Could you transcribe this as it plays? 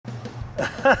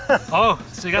Oh,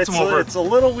 so you got some over. It's a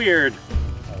little weird.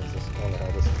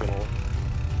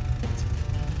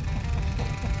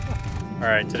 All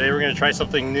right, today we're gonna try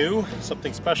something new,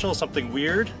 something special, something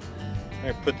weird.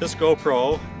 I'm gonna put this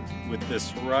GoPro with this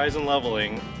horizon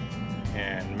leveling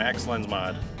and max lens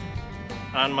mod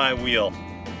on my wheel.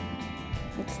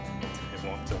 It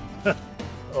won't tilt.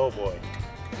 Oh boy.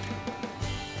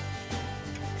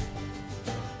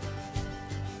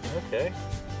 Okay.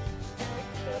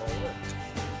 That'll work.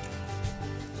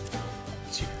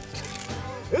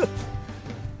 It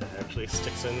actually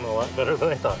sticks in a lot better than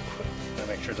I thought. Gotta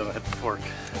make sure it doesn't hit the fork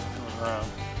going around.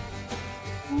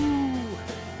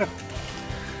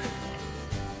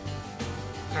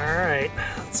 Alright,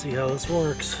 let's see how this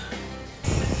works.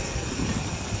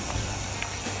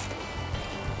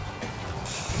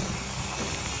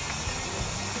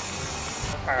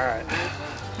 Alright,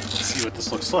 let's see what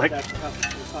this looks like.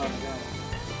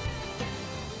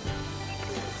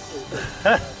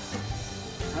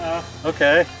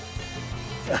 Okay.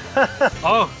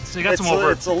 Oh, so you got some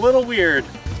over. It's a little weird.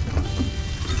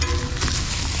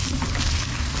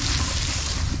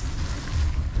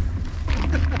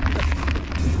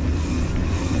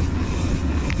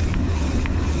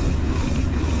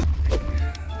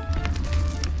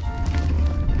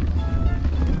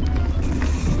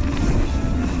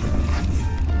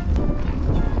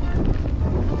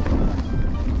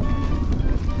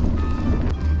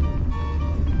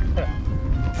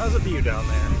 How's the view down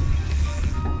there?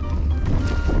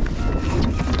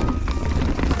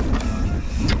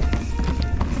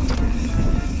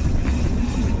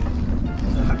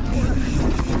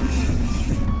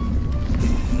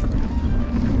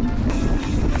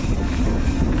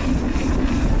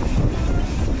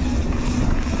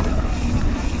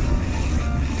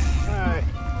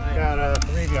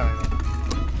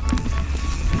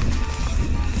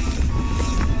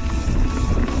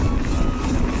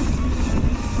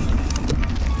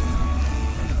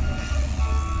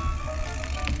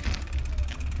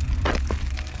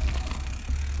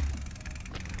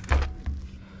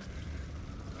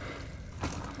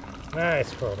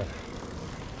 Nice, Corbin.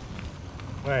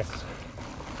 Nice.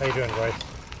 How you doing, Bryce?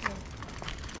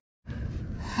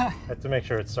 I have to make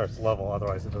sure it starts level,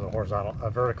 otherwise it does a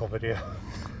vertical video.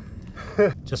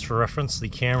 Just for reference, the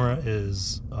camera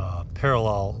is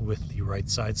parallel with the right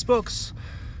side spokes,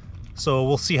 so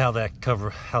we'll see how that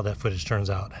footage turns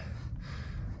out.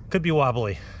 Could be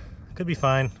wobbly, could be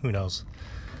fine. Who knows?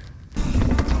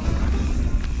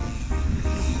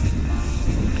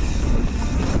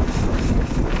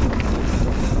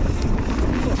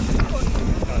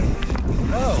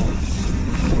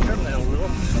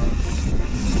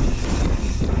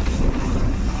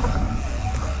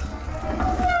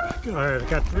 All right, I've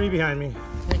got 3 behind me.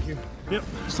 Thank you. Yep.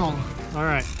 Sold. All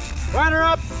right. Rider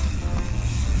up!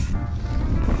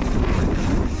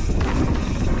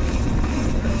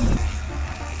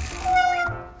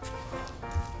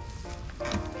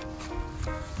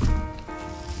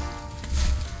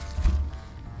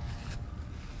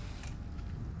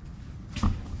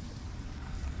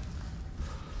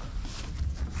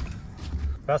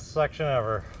 Best section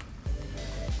ever.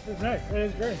 It was nice. It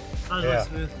was great. Yeah.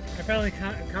 Smooth. I finally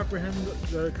comprehend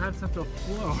the concept of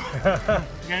flow.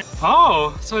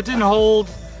 Oh, so it didn't hold.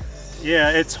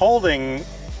 Yeah, it's holding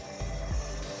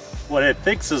what it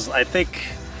thinks is, I think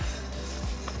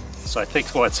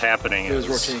what's happening is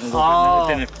rotating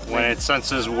when it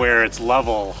senses where it's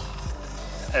level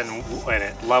and when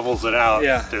it levels it out,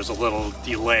 yeah, there's a little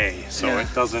delay, so it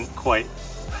doesn't quite,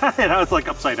 now it's like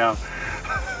upside down.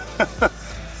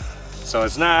 So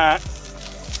it's not,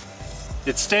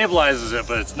 it stabilizes it,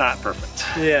 but it's not perfect.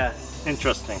 Yeah.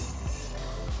 Interesting.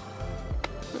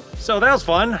 So that was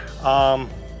fun.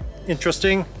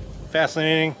 Interesting,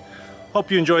 fascinating. Hope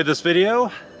you enjoyed this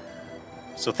video.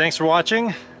 So thanks for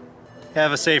watching.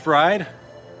 Have a safe ride.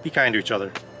 Be kind to each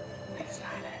other. That's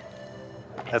not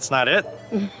it. That's not it?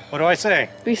 What do I say?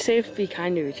 Be safe, be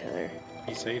kind to each other.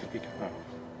 Be safe, be kind. Oh.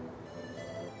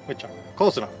 Good job.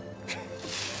 Close enough.